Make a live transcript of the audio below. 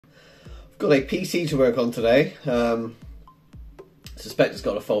Got a PC to work on today. Suspect it's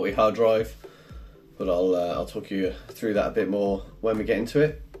got a faulty hard drive, but I'll talk you through that a bit more when we get into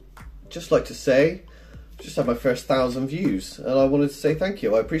it. Just like to say, just had my first 1,000 views, and I wanted to say thank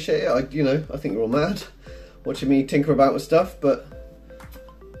you. I appreciate it. I think you're all mad watching me tinker about with stuff, but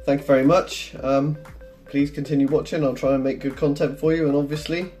thank you very much. Please continue watching. I'll try and make good content for you, and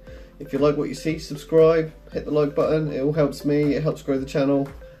obviously, if you like what you see, subscribe, hit the like button. It all helps me. It helps grow the channel,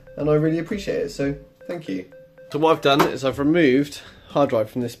 and I really appreciate it. So thank you. So what I've done is I've removed hard drive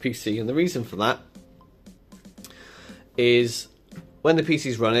from this PC, and the reason for that is when the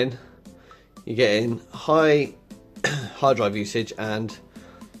PC's running, you're getting high hard drive usage and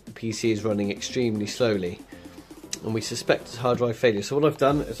the PC is running extremely slowly, and we suspect it's hard drive failure. So what I've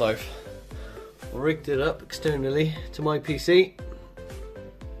done is I've rigged it up externally to my PC,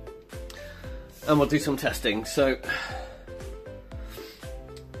 and we'll do some testing. So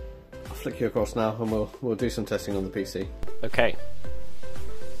I'll flick you across now, and we'll do some testing on the PC. Okay,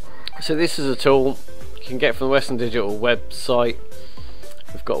 so this is a tool you can get from the Western Digital website.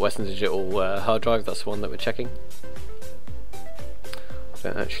 We've got Western Digital hard drive, that's the one that we're checking. I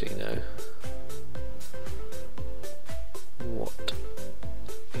don't actually know what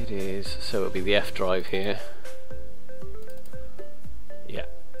it is, so it'll be the F drive here. Yeah,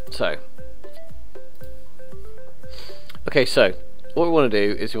 so okay, so what we want to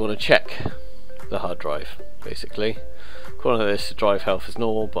do is we want to check the hard drive, basically. According to this, drive health is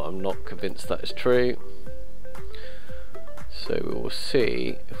normal, but I'm not convinced that is true. So we will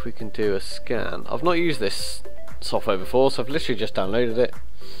see if we can do a scan. I've not used this software before, so I've literally just downloaded it.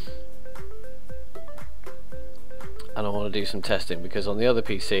 And I want to do some testing, because on the other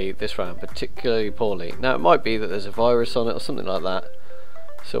PC this ran particularly poorly. Now it might be that there's a virus on it or something like that.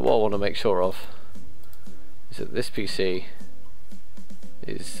 So what I want to make sure of is that this PC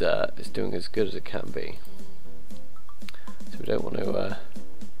is doing as good as it can be. So we don't want to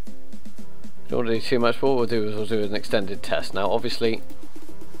do too much, but what we'll do is we'll do an extended test. Now obviously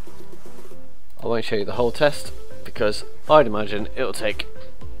I won't show you the whole test, because I'd imagine it'll take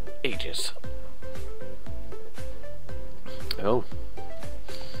ages. Oh,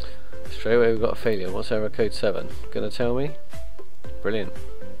 straight away we've got a failure. What's error code 7 gonna tell me? Brilliant.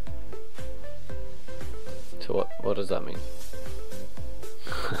 So what does that mean?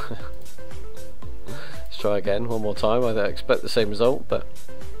 Let's try again one more time. I don't expect the same result, but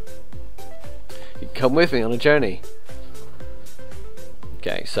you can come with me on a journey.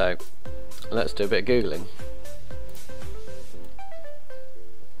 Okay, so let's do a bit of Googling.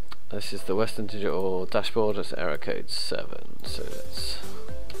 This is the Western Digital dashboard. It's error code 7. So that's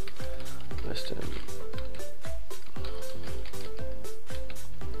Western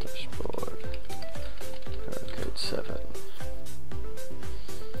dashboard error code 7.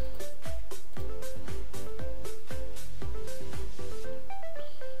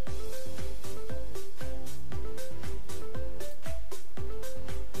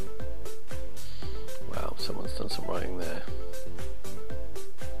 Wow, someone's done some writing there.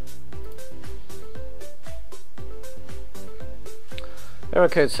 Error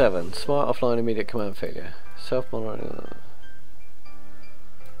code 7, smart offline immediate command failure. Self-monitoring.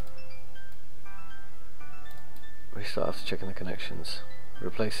 Restart after checking the connections.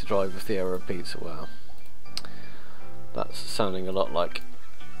 Replace the drive if the error repeats. Wow. That's sounding a lot like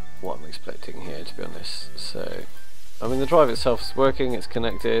what I'm expecting here, to be honest. So, I mean, the drive itself is working, it's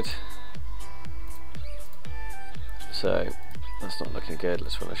connected. So, that's not looking good.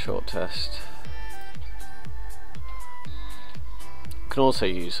 Let's run a short test. Can also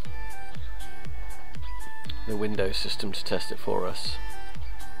use the Windows system to test it for us.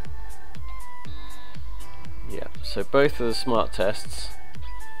 Yeah, so both of the smart tests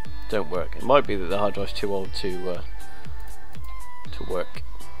don't work. It might be that the hard drive's too old to work.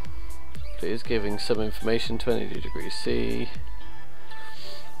 But it is giving some information. 22 degrees C.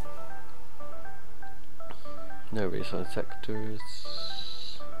 No reassigned sectors.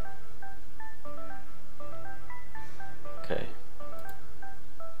 Okay.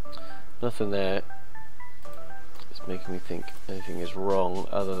 Nothing there. It's making me think anything is wrong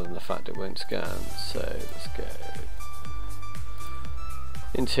other than the fact it won't scan. So let's go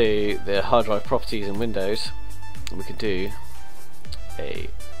into the hard drive properties in Windows, and we could do a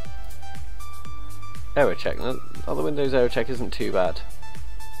error check. Now, on the Windows error check isn't too bad.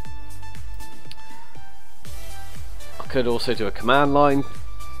 I could also do a command line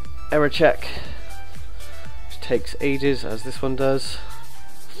error check, which takes ages, as this one does.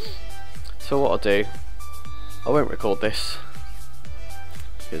 So what I'll do, I won't record this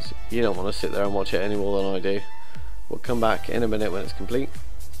because you don't want to sit there and watch it any more than I do. We'll come back in a minute when it's complete.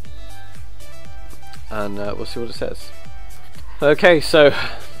 and we'll see what it says. Okay, so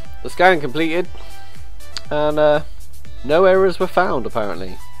the scan completed, and no errors were found apparently.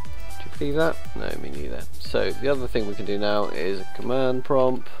 Do you believe that? No, me neither. So the other thing we can do now is a command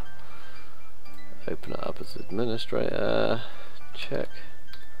prompt. Open it up as administrator. Check.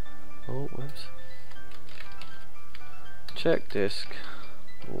 Oh, whoops. Check disk.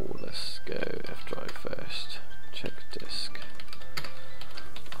 Oh, let's go F drive first. Check disk.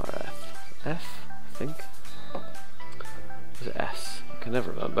 RF. F, I think. Was it S? I can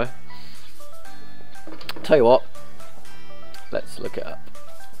never remember. Tell you what, let's look it up.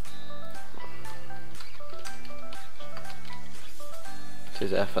 It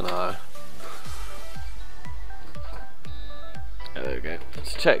is F and R. There we go.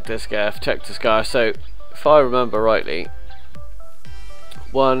 Let's check disk F, check disk R. So, if I remember rightly,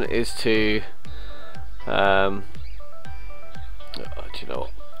 one is to oh, do you know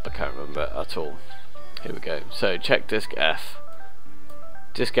what? I can't remember at all. Here we go. So check disk F,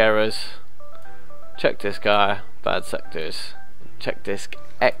 disk errors, check disk R, bad sectors, check disk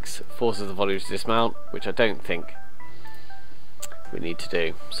X forces the volume to dismount, which I don't think we need to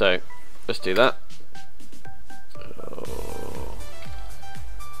do. So let's do that. Oh.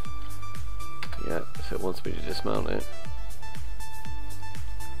 Yeah, so it wants me to dismount it.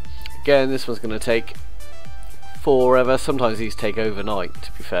 Again, this one's going to take forever. Sometimes these take overnight,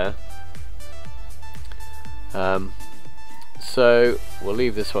 to be fair. So we'll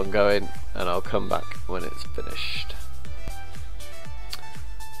leave this one going and I'll come back when it's finished.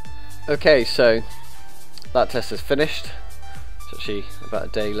 Okay, so that test is finished. It's actually about a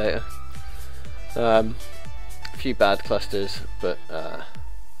day later. A few bad clusters, but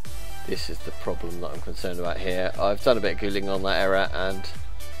this is the problem that I'm concerned about here. I've done a bit of googling on that error and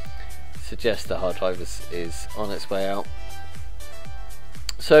suggest the hard drive is on its way out.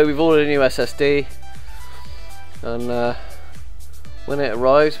 So we've ordered a new SSD, and when it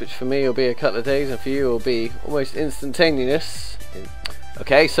arrives, which for me will be a couple of days and for you will be almost instantaneous.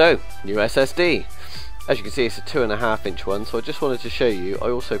 Okay, so new SSD. As you can see, it's a 2.5-inch one, so I just wanted to show you. I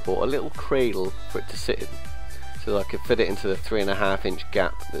also bought a little cradle for it to sit in, so that I could fit it into the 3.5-inch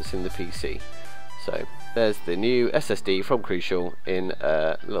gap that's in the PC. So there's the new SSD from Crucial in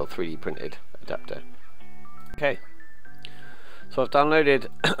a little 3D printed adapter. Okay, so I've downloaded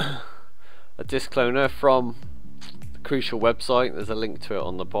a disk cloner from the Crucial website. There's a link to it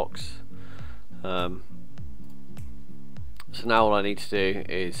on the box. So now all I need to do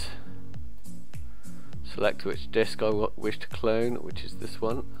is select which disk I wish to clone, which is this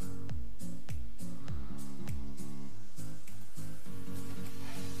one.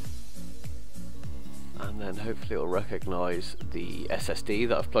 And then hopefully it will recognise the SSD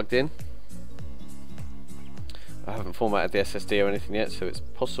that I've plugged in. I haven't formatted the SSD or anything yet, so it's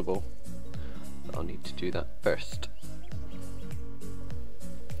possible that I'll need to do that first.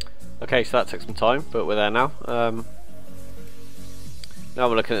 Okay, so that took some time, but we're there now. Now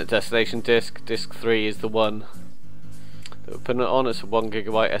we're looking at the destination disk. Disk 3 is the one that we're putting it on. It's a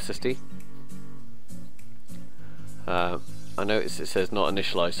 1GB SSD. I noticed it says not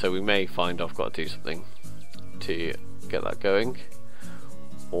initialized, so we may find I've got to do something to get that going,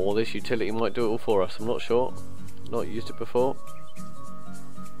 or this utility might do it all for us. I'm not sure, not used it before.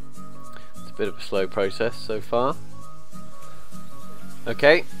 It's a bit of a slow process so far.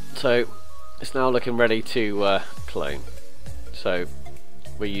 Okay, so it's now looking ready to clone. So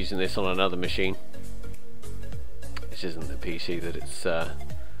we're using this on another machine. This isn't the PC that it's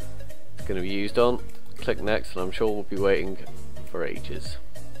going to be used on. Click next, and I'm sure we'll be waiting for ages.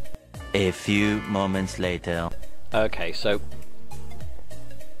 A few moments later. Okay, so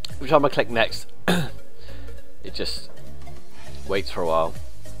every time I click next, it just waits for a while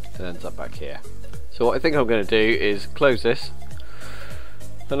and ends up back here. So what I think I'm going to do is close this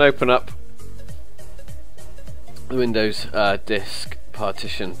and open up the Windows disk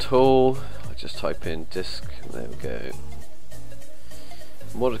partition tool. I just type in disk, and there we go.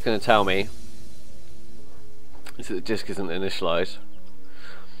 And what it's going to tell me is that the disk isn't initialized.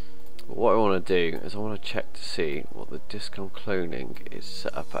 But what I want to do is I want to check to see what the disk I'm cloning is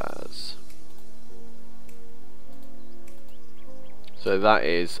set up as. So that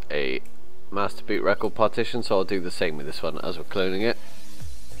is a master boot record partition, so I'll do the same with this one as we're cloning it.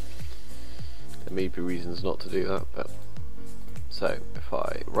 There may be reasons not to do that, but so if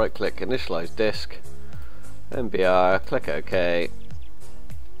I right click initialize disk, MBR, click OK,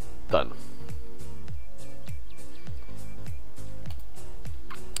 done.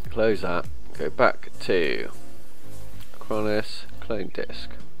 Close that, go back to Acronis, clone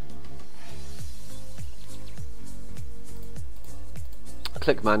disk.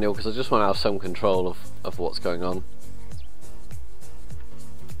 click manual because I just want to have some control of what's going on.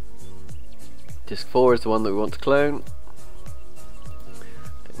 Disk 4 is the one that we want to clone.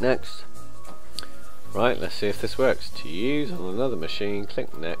 Click next. Right, let's see if this works. To use on another machine,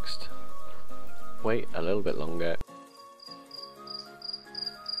 click next. Wait a little bit longer.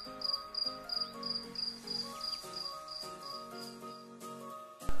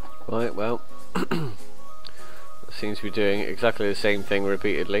 Right, well, it seems to be doing exactly the same thing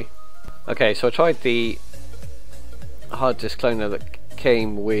repeatedly. Okay, so I tried the hard disk cloner that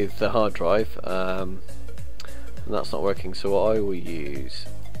came with the hard drive, and that's not working, so I will use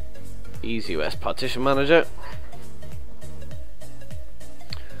EasyOS Partition Manager.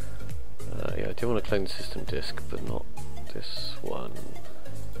 Yeah, I do want to clone the system disk, but not this one.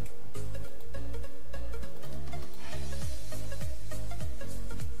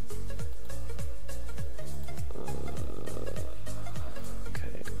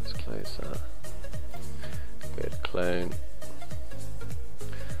 Okay, let's close that. Go to clone.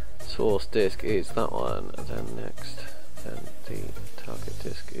 Source disk is that one, and then next. Then the target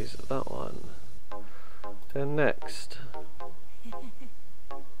disk is that one. Then next.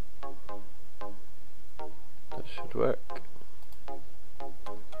 That should work.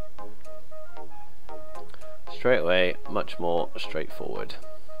 Straight away, much more straightforward.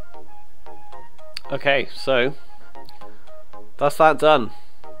 Okay, so that's that done.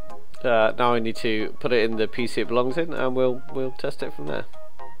 Now I need to put it in the PC it belongs in, and we'll test it from there.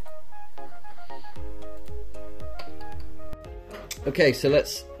 Okay, so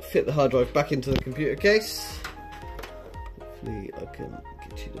let's fit the hard drive back into the computer case. Hopefully I can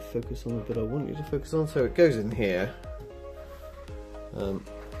get you to focus on the bit I want you to focus on. So it goes in here.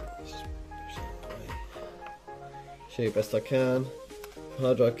 Show you best I can. The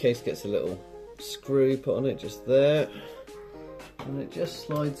hard drive case gets a little screw put on it just there, and it just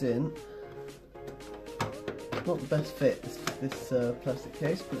slides in. Not the best fit, this plastic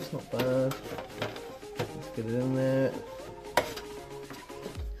case, but it's not bad. Let's get it in there.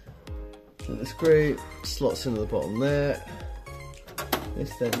 And the screw slots into the bottom there.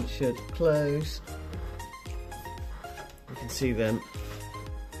 This then should close. You can see then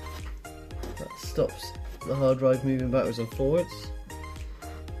that stops the hard drive moving backwards and forwards.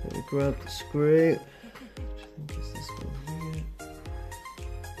 Let me grab the screw, which I think is this one here.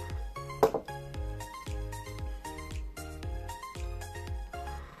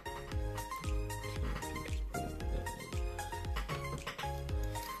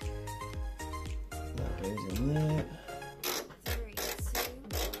 That goes in there.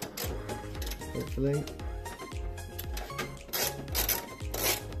 Hopefully.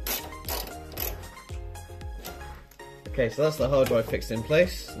 Okay, so that's the hard drive fixed in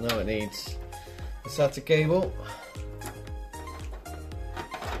place. Now it needs the SATA cable.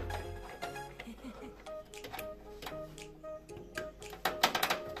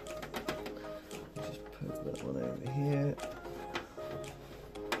 Just poke that one over here.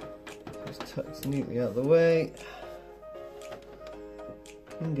 Just tucks neatly out of the way.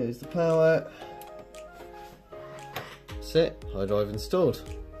 In goes the power. That's it, hard drive installed.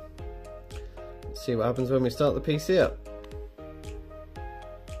 Let's see what happens when we start the PC up.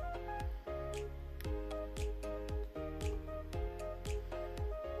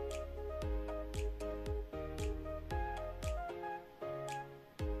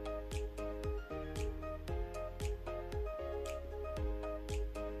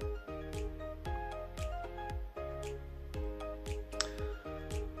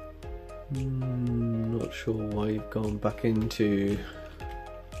 Not sure why you've gone back into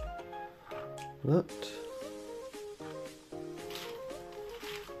that.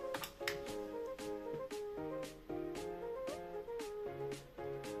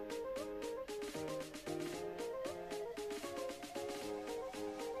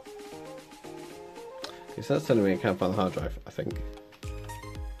 Okay, so that's telling me I can't find the hard drive, I think.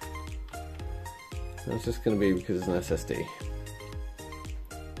 That's just going to be because it's an SSD.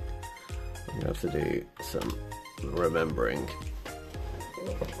 I'm going to have to do some remembering.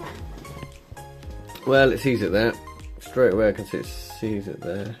 Well, it sees it there. Straight away I can see it sees it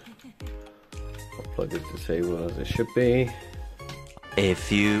there. I'll plug it to disable as it should be. A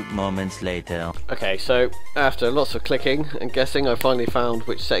few moments later. Okay, so after lots of clicking and guessing, I finally found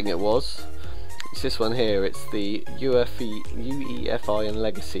which setting it was. It's this one here. It's the UEFI and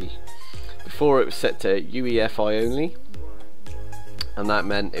Legacy. Before it was set to UEFI only, and that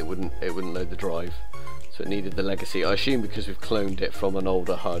meant it wouldn't load the drive, so it needed the Legacy. I assume because we've cloned it from an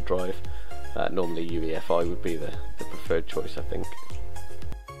older hard drive, normally UEFI would be the preferred choice, I think.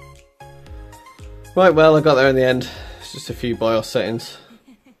 Right, well, I got there in the end. It's just a few BIOS settings.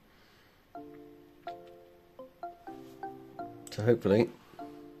 So hopefully,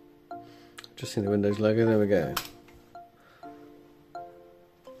 just seen the Windows logo, there we go.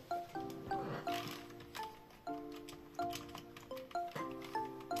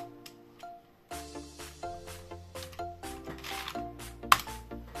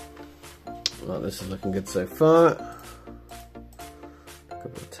 Well, this is looking good so far. A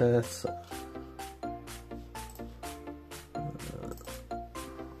couple of tests.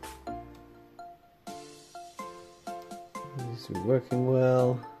 These are working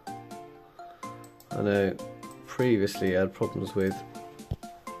well. I know previously I had problems with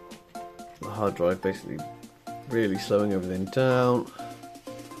the hard drive basically really slowing everything down.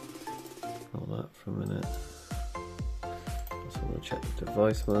 Hold that for a minute. Also want to check the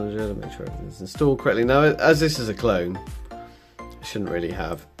device manager to make sure everything's installed correctly. Now, as this is a clone, I shouldn't really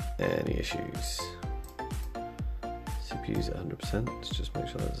have any issues. CPU's at 100%, let's just make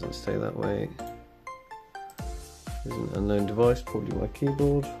sure that doesn't stay that way. There's an unknown device, probably my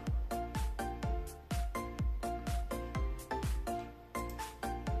keyboard.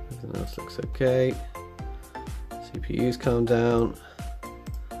 Everything else looks okay. CPU's calmed down.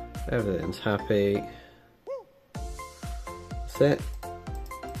 Everything's happy. That's it.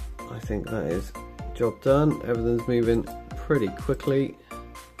 I think that is job done. Everything's moving pretty quickly.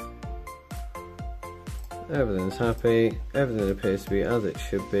 Everything's happy. Everything appears to be as it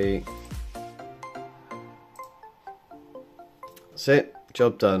should be. That's it.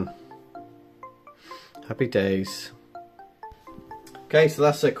 Job done. Happy days. Okay, so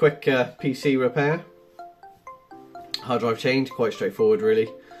that's a quick PC repair. Hard drive change, quite straightforward really.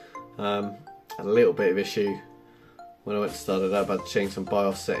 Had a little bit of issue when I went to start it up. I had to change some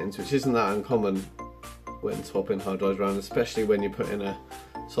BIOS settings, which isn't that uncommon when swapping hard drives around, especially when you're putting a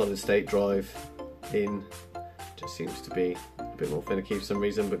solid state drive in. Just seems to be a bit more finicky for some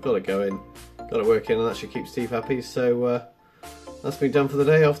reason, but got it going, got it working, and that should keep Steve happy. So that's been done for the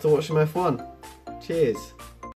day after watching F1. Cheers.